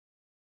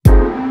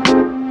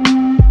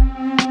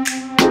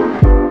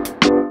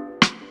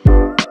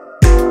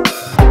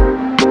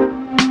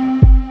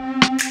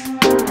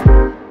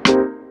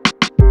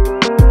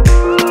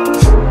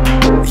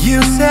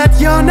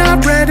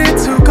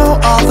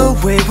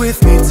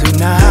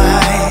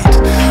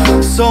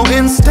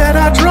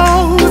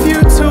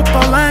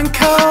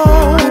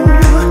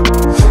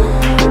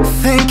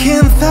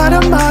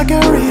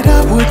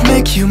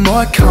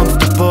are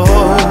comfortable.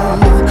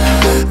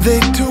 They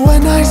do a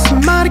nice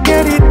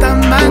margarita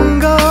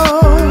mango.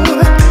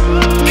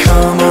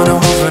 Come on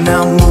over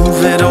now,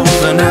 move it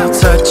over now,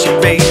 touch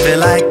it baby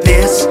like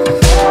this.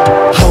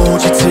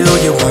 Hold you till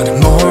you want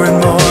more and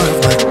more of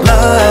my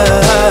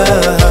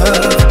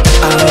love.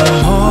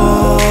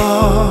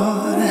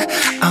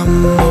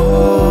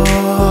 Amor,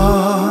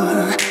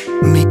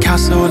 mi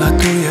caso la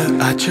tuya,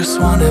 I just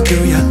wanna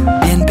do ya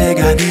bien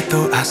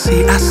pegadito,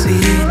 así, así.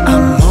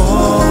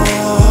 Amor,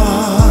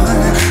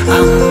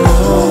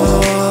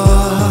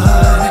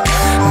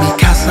 mi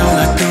casa o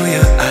la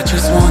tuya, I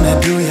just wanna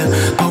do ya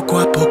poco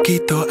a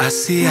poquito,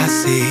 así,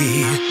 así.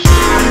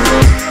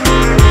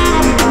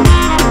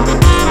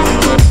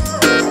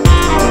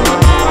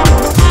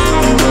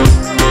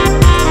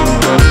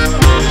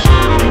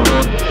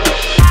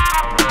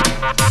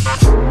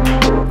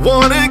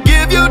 Wanna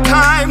give you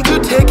time to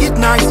take it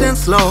nice and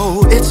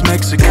slow. It's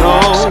Mexico.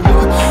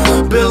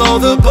 Below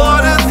the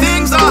border,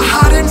 things are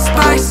hot and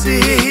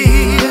spicy.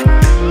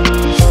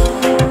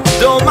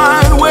 Don't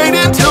mind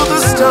waiting till the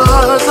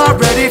stars are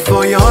ready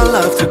for your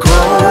love to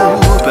grow.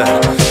 But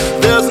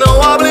there's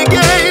no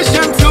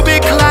obligation to be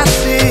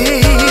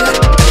classy.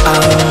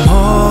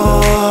 Amor,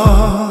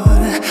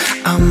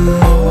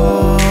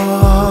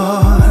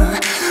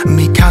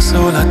 mi casa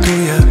o la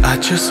tuya, I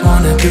just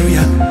wanna do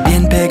ya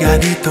bien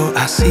pegadito,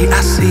 así,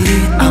 así.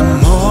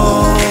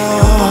 Amor,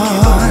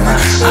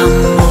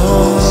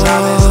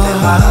 sabes te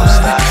va a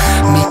gustar.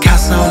 Mi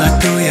casa o la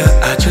tuya,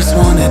 I just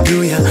wanna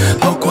do ya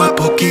poco a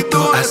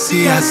poquito,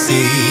 así,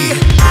 así.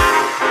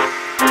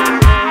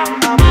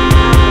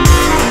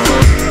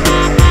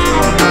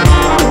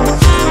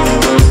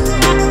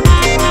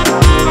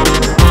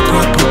 Poco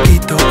a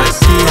poquito,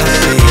 así,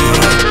 así.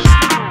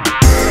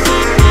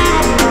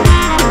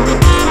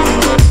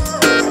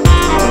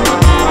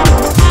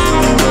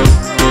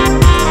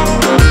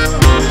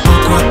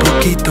 Poco a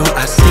poquito,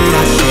 así,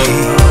 así.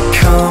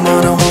 Come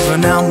on over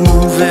now,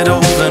 move it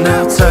over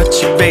now,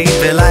 touch it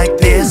baby like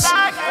this.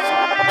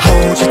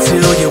 Hold you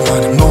till you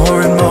want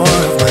more and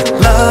more of my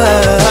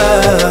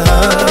love.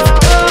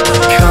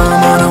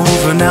 Come on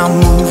over now,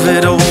 move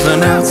it over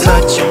now,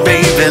 touch it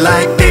baby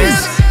like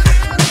this.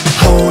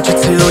 Hold you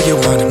till you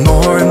want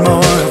more and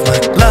more of my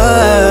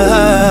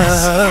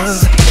love.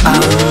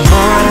 Amor,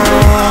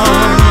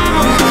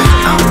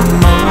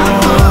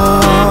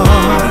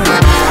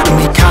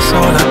 mi casa o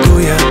la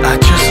tuya, I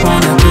just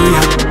wanna do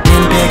ya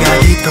bien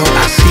pegadito,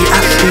 así,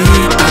 así.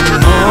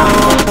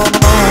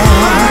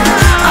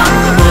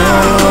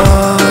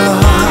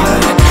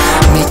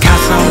 Mi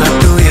casa o la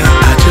tuya,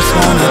 I just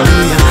wanna do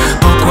ya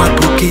poco a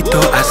poquito,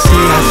 así,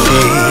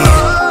 así.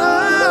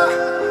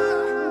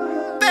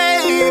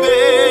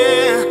 Baby,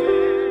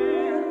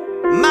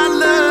 my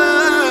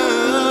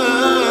love.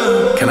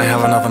 Can I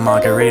have another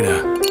margarita?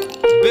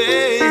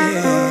 Baby.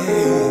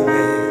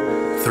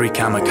 3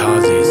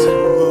 kamikazes,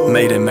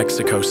 made in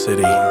Mexico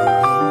City.